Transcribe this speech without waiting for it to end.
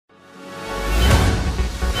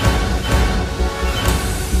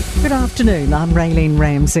Good afternoon, I'm Raylene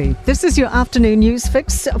Ramsey. This is your afternoon news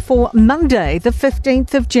fix for Monday, the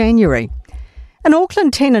 15th of January. An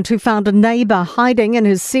Auckland tenant who found a neighbour hiding in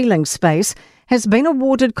his ceiling space has been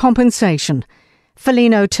awarded compensation.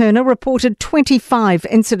 Felino Turner reported 25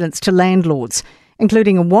 incidents to landlords,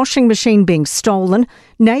 including a washing machine being stolen,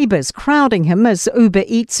 neighbours crowding him as Uber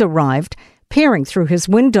Eats arrived, peering through his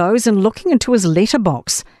windows and looking into his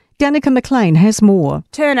letterbox. Danica McLean has more.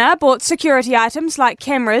 Turner bought security items like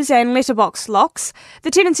cameras and letterbox locks.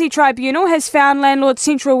 The Tenancy Tribunal has found landlord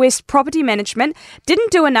Central West Property Management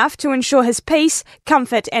didn't do enough to ensure his peace,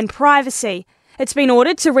 comfort and privacy. It's been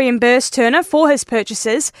ordered to reimburse Turner for his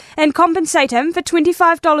purchases and compensate him for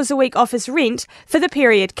 $25 a week off his rent for the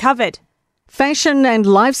period covered. Fashion and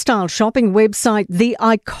lifestyle shopping website The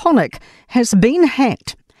Iconic has been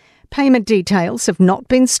hacked. Payment details have not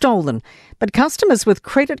been stolen, but customers with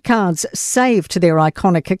credit cards saved to their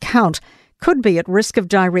Iconic account could be at risk of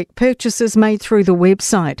direct purchases made through the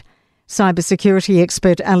website. Cybersecurity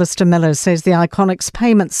expert Alistair Miller says the Iconic's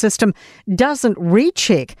payment system doesn't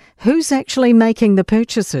recheck who's actually making the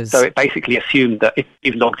purchases. So it basically assumed that if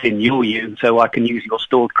you've logged in, you're you, so I can use your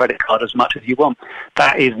stored credit card as much as you want.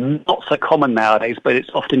 That is not so common nowadays, but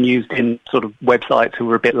it's often used in sort of websites who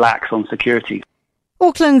are a bit lax on security.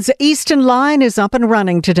 Auckland's Eastern Line is up and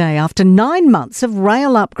running today after 9 months of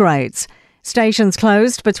rail upgrades. Stations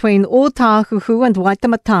closed between Otahuhu and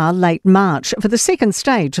Waitemata late March for the second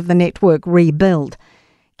stage of the network rebuild.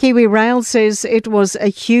 Kiwi Rail says it was a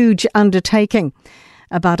huge undertaking.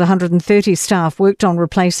 About 130 staff worked on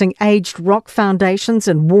replacing aged rock foundations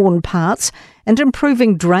and worn parts and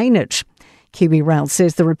improving drainage. Kiwi Rail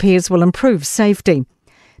says the repairs will improve safety.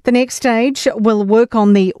 The next stage will work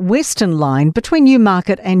on the Western Line between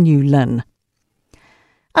Newmarket and New Lynn.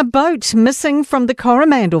 A boat missing from the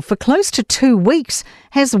Coromandel for close to 2 weeks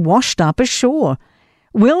has washed up ashore.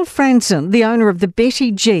 Will Franson, the owner of the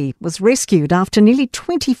Betty G, was rescued after nearly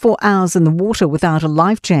 24 hours in the water without a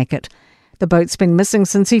life jacket. The boat's been missing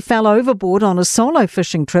since he fell overboard on a solo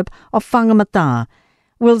fishing trip off Whangamata.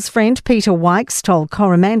 Will's friend Peter Wykes told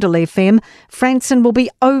Coromandel FM Franson will be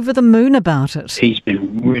over the moon about it. He's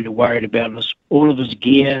been really worried about us. All of his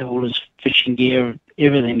gear, all his fishing gear,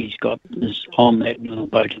 everything he's got is on that little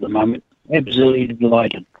boat at the moment. Absolutely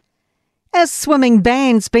delighted. A swimming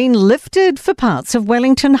ban's been lifted for parts of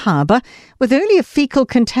Wellington Harbour, with earlier faecal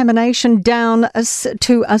contamination down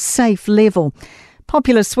to a safe level.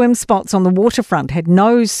 Popular swim spots on the waterfront had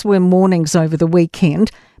no swim warnings over the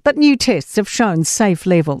weekend, but new tests have shown safe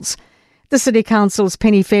levels. The City Council's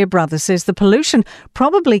Penny Fairbrother says the pollution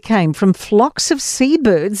probably came from flocks of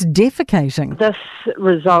seabirds defecating. This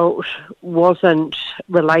result wasn't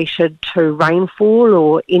related to rainfall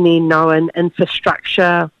or any known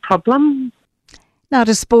infrastructure problem. Now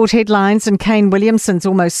to sport headlines, and Kane Williamson's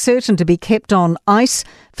almost certain to be kept on ice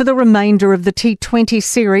for the remainder of the T20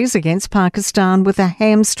 series against Pakistan with a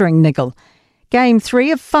hamstring niggle. Game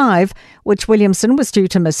 3 of 5, which Williamson was due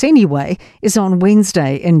to miss anyway, is on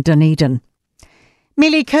Wednesday in Dunedin.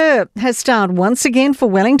 Millie Kerr has starred once again for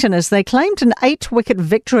Wellington as they claimed an 8-wicket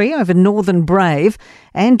victory over Northern Brave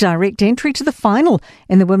and direct entry to the final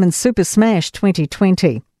in the Women's Super Smash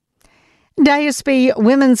 2020. DSB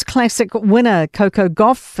Women's Classic winner Coco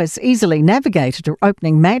Gauff has easily navigated her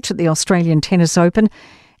opening match at the Australian Tennis Open,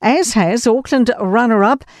 as has Auckland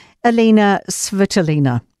runner-up Elina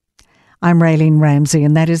Svitolina. I'm Raylene Ramsey,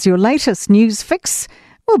 and that is your latest news fix.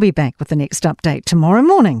 We'll be back with the next update tomorrow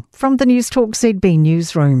morning from the Newstalk ZB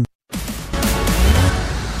newsroom.